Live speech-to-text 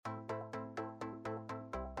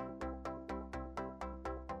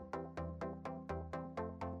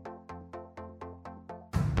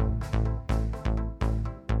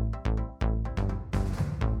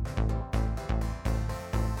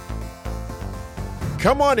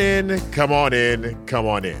Come on in, come on in, come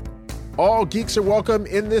on in. All geeks are welcome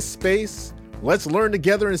in this space. Let's learn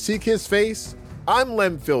together and seek his face. I'm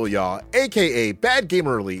Lem Philyaw, aka Bad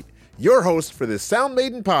Gamer Elite, your host for this Sound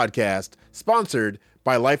Maiden podcast, sponsored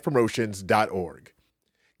by lifepromotions.org.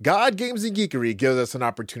 God, Games, and Geekery gives us an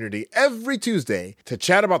opportunity every Tuesday to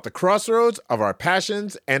chat about the crossroads of our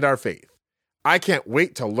passions and our faith. I can't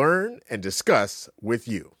wait to learn and discuss with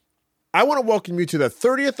you. I want to welcome you to the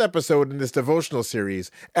 30th episode in this devotional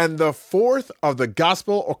series and the 4th of the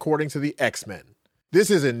Gospel According to the X-Men. This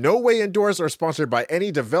is in no way endorsed or sponsored by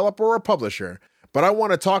any developer or publisher, but I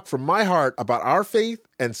want to talk from my heart about our faith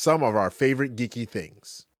and some of our favorite geeky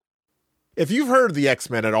things. If you've heard of the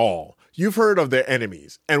X-Men at all, you've heard of their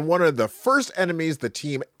enemies, and one of the first enemies the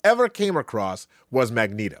team ever came across was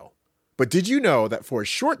Magneto. But did you know that for a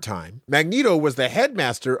short time, Magneto was the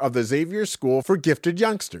headmaster of the Xavier School for Gifted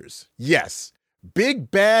Youngsters? Yes,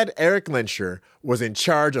 Big Bad Eric Lehnsherr was in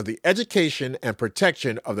charge of the education and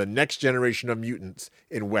protection of the next generation of mutants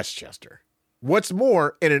in Westchester. What's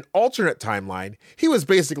more, in an alternate timeline, he was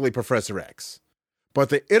basically Professor X. But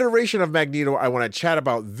the iteration of Magneto I want to chat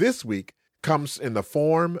about this week comes in the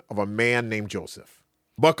form of a man named Joseph.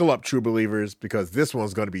 Buckle up, true believers, because this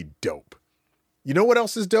one's going to be dope. You know what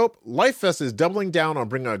else is dope? LifeFest is doubling down on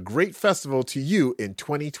bringing a great festival to you in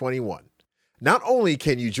 2021. Not only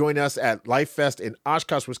can you join us at LifeFest in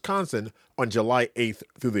Oshkosh, Wisconsin on July 8th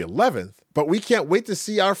through the 11th, but we can't wait to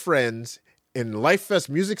see our friends in LifeFest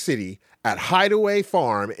Music City at Hideaway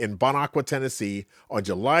Farm in Bon Aqua, Tennessee on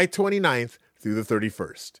July 29th through the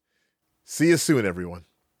 31st. See you soon, everyone.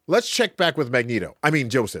 Let's check back with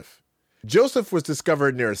Joseph. Joseph was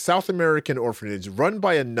discovered near a South American orphanage run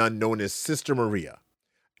by a nun known as Sister Maria.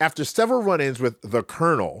 After several run-ins with the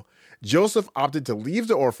Colonel, Joseph opted to leave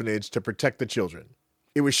the orphanage to protect the children.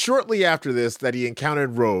 It was shortly after this that he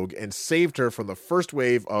encountered Rogue and saved her from the first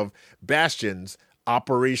wave of Bastion's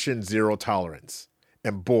Operation Zero Tolerance.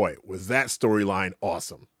 And boy, was that storyline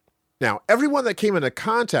awesome. Now, everyone that came into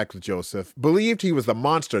contact with Joseph believed he was the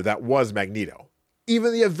monster that was Magneto.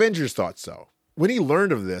 Even the Avengers thought so. When he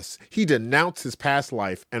learned of this, he denounced his past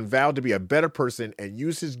life and vowed to be a better person and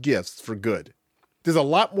use his gifts for good. There's a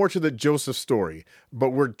lot more to the Joseph story,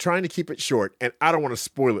 but we're trying to keep it short, and I don't want to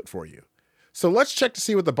spoil it for you. So let's check to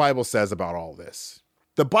see what the Bible says about all this.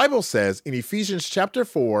 The Bible says in Ephesians chapter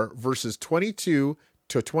 4, verses 22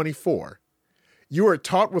 to 24, "You are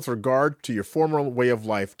taught with regard to your former way of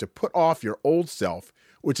life to put off your old self,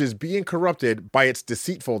 which is being corrupted by its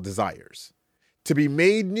deceitful desires, to be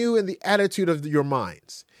made new in the attitude of your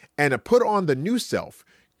minds, and to put on the new self,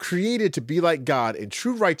 created to be like God in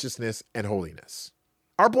true righteousness and holiness."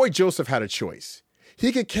 Our boy Joseph had a choice.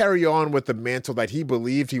 He could carry on with the mantle that he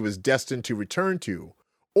believed he was destined to return to,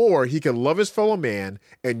 or he could love his fellow man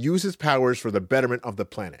and use his powers for the betterment of the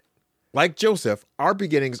planet. Like Joseph, our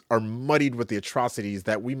beginnings are muddied with the atrocities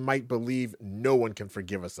that we might believe no one can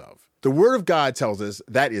forgive us of. The Word of God tells us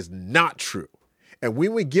that is not true. And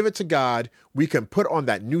when we give it to God, we can put on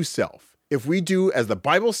that new self. If we do as the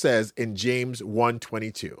Bible says in James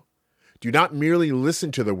 1:22, "Do not merely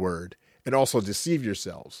listen to the word and also deceive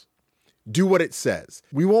yourselves. Do what it says.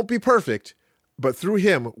 We won't be perfect, but through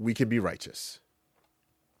him we can be righteous."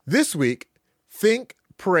 This week, think,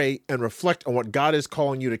 pray, and reflect on what God is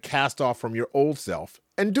calling you to cast off from your old self,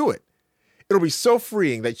 and do it. It'll be so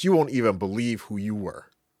freeing that you won't even believe who you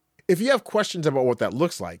were. If you have questions about what that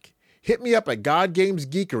looks like, hit me up at God Games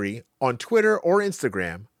Geekery on Twitter or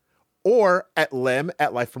Instagram, or at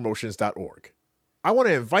lem@lifepromotions.org. I want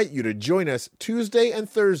to invite you to join us Tuesday and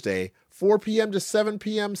Thursday, 4 p.m. to 7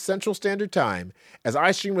 p.m. Central Standard Time, as I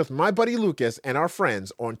stream with my buddy Lucas and our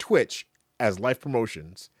friends on Twitch as Life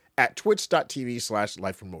Promotions at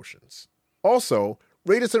twitch.tv/lifepromotions. Also,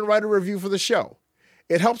 rate us and write a review for the show.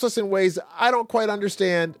 It helps us in ways I don't quite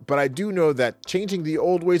understand, but I do know that changing the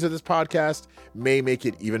old ways of this podcast may make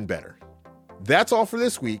it even better. That's all for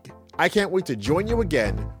this week. I can't wait to join you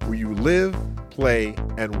again where you live, play,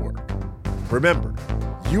 and work. Remember,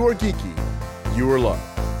 you are geeky, you are loved.